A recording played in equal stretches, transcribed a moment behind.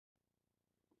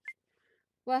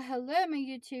Well, hello, my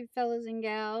YouTube fellas and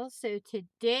gals. So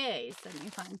today, let me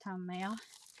find thumbnail.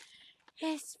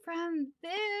 It's from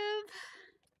Viv.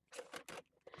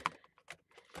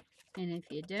 And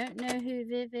if you don't know who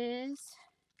Viv is,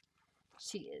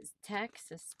 she is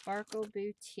Texas Sparkle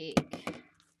Boutique.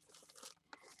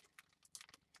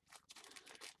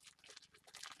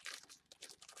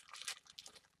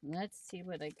 Let's see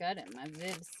what I got at my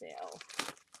Viv sale.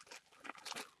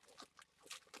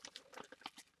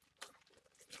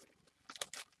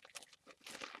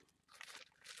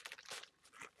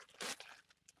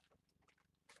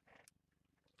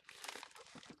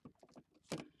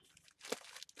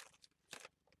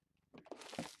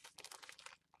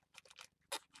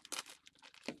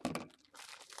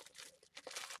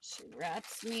 She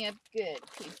wraps me up good,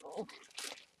 people.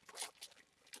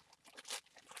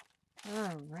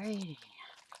 Alrighty.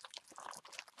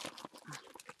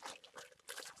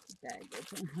 Bag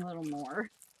open a little more.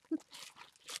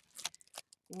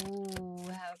 Ooh,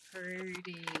 how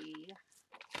pretty.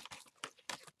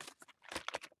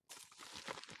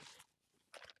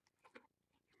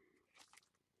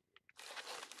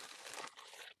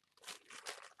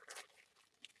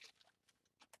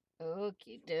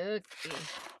 Okie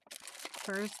dokie.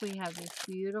 First, we have this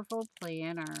beautiful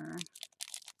planner.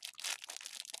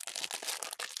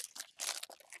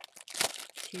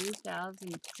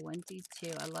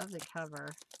 2022. I love the cover.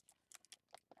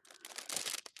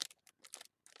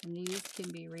 And these can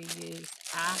be reused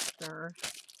after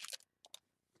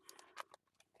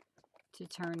to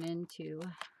turn into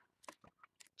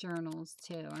journals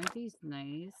too. Aren't these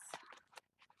nice?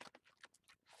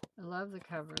 I love the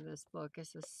cover of this book.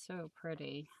 This is so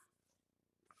pretty.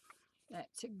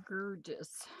 That's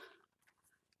gorgeous.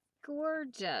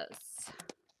 Gorgeous.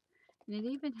 And it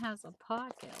even has a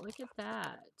pocket. Look at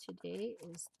that. Today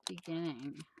is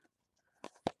beginning.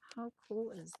 How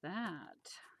cool is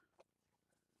that?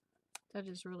 That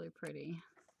is really pretty.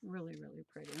 Really, really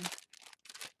pretty.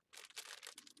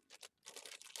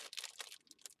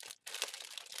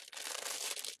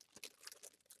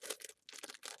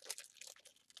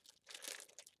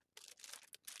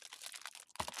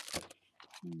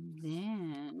 And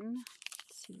then,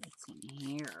 let's see what's in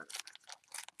here.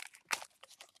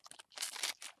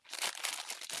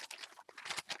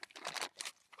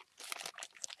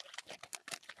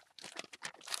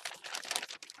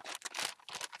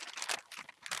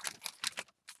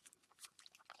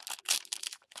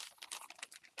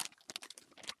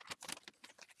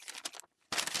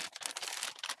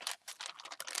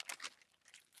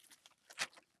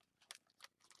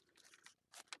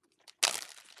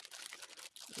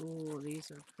 Ooh,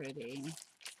 these are pretty.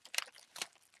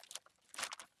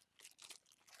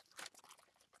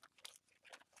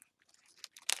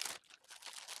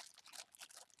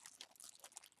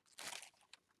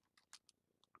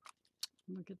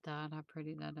 Look at that, how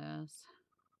pretty that is.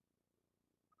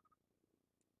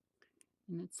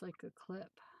 And it's like a clip.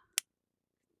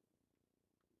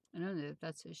 I don't know if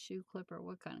that's a shoe clip or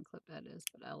what kind of clip that is,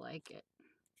 but I like it.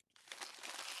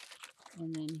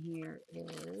 And then here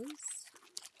is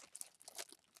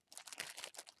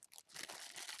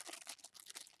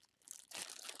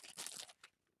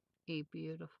a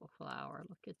beautiful flower.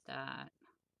 Look at that.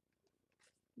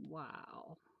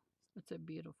 Wow. That's a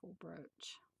beautiful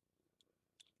brooch.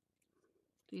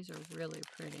 These are really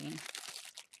pretty.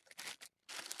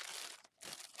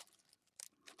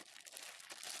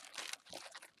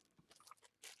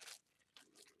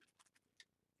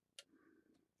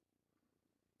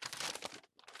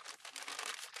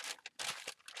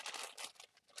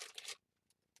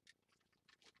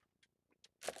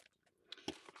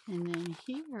 And then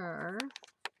here,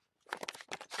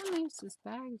 how nice these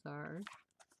bags are.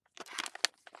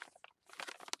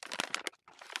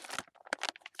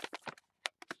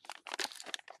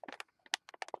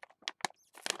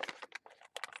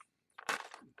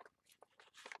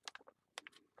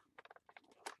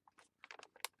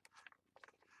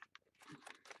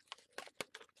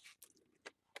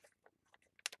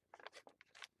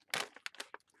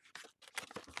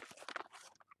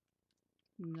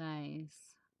 Nice.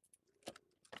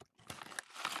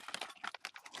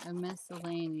 A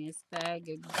miscellaneous bag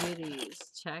of goodies.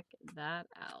 Check that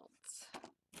out.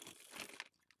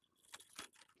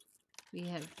 We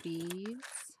have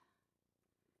beads.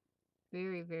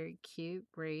 Very, very cute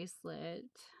bracelet.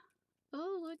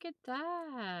 Oh, look at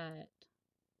that.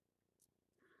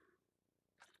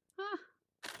 Huh.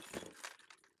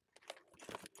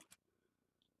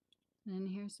 And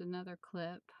here's another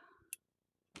clip.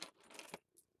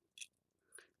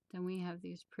 Then we have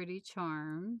these pretty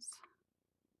charms.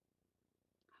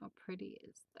 How pretty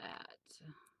is that?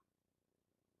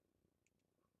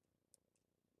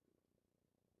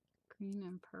 Green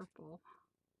and purple.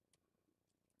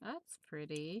 That's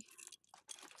pretty.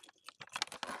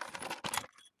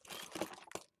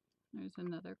 There's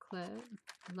another clip.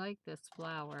 I like this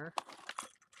flower.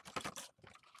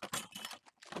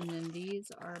 And then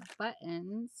these are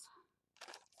buttons.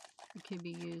 It can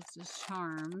be used as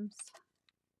charms.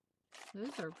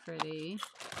 Those are pretty.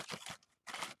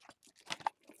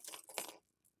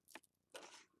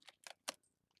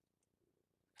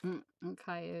 And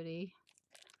coyote.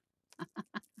 A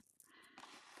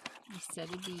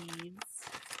set of beads.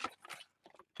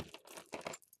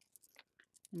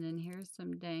 And then here's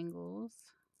some dangles.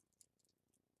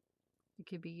 It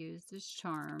could be used as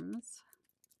charms.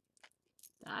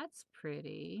 That's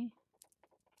pretty.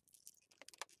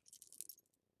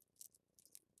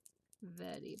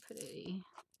 Very pretty.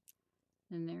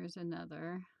 And there's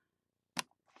another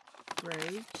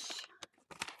brooch.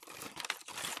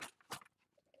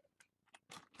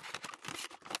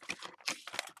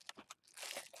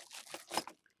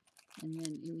 And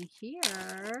then in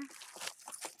here,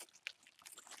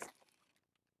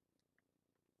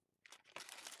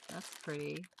 that's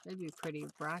pretty. That'd be a pretty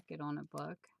bracket on a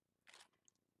book.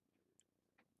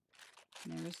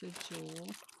 And there's a jewel,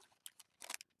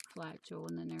 flat jewel,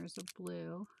 and then there's a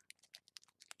blue.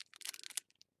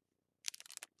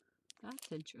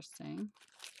 That's interesting.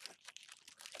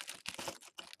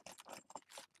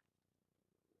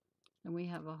 Then we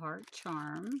have a heart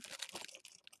charm.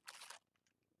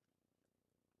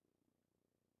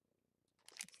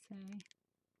 Say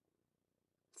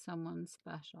someone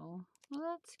special. Well,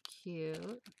 that's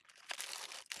cute.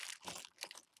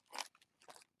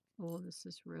 Oh, this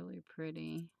is really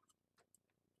pretty.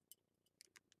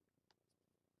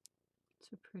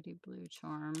 It's a pretty blue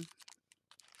charm.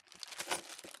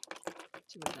 Let's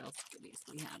see what else goodies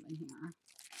we have in here.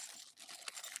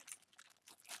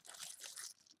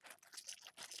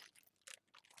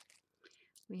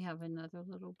 We have another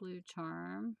little blue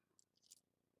charm.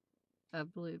 A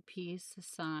blue peace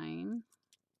sign.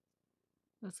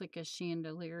 Looks like a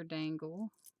chandelier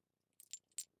dangle.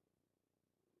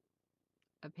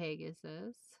 A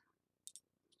Pegasus.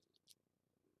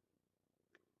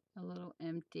 A little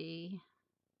empty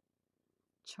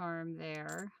charm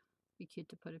there. Be cute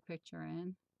to put a picture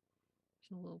in.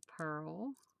 There's a little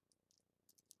pearl.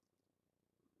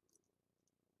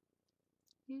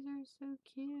 These are so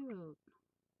cute.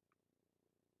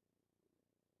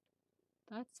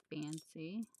 That's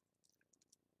fancy.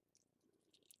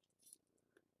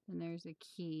 And there's a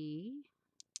key.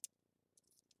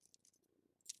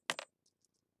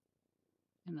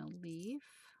 And a leaf.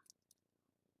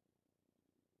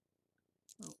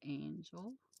 Little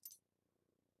angel.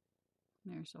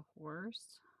 There's a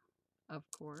horse, of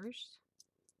course.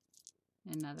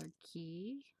 Another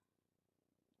key.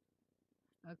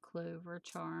 A clover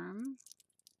charm.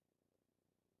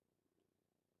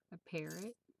 A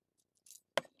parrot.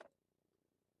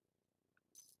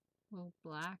 Little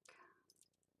black.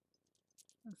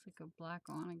 Looks like a black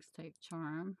onyx type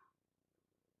charm.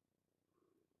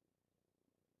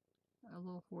 A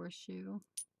little horseshoe.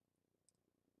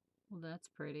 Well, that's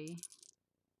pretty.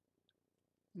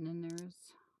 And then there's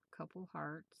a couple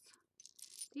hearts.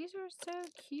 These are so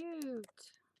cute.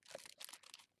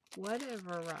 What a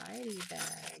variety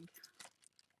bag.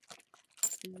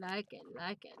 Like it,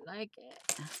 like it, like it.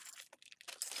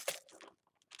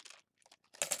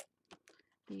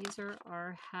 These are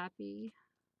our happy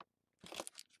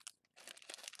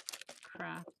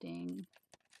crafting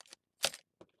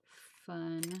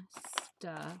fun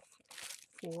stuff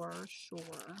for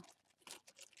sure.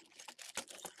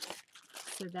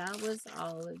 So that was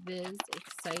all of his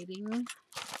exciting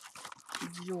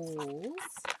jewels.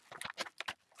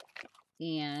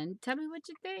 And tell me what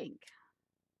you think.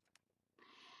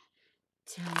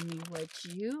 Tell me what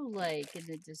you like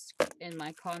in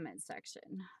my comment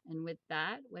section. And with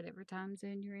that, whatever time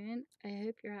zone you're in, I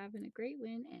hope you're having a great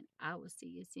one, and I will see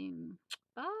you soon.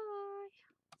 Bye.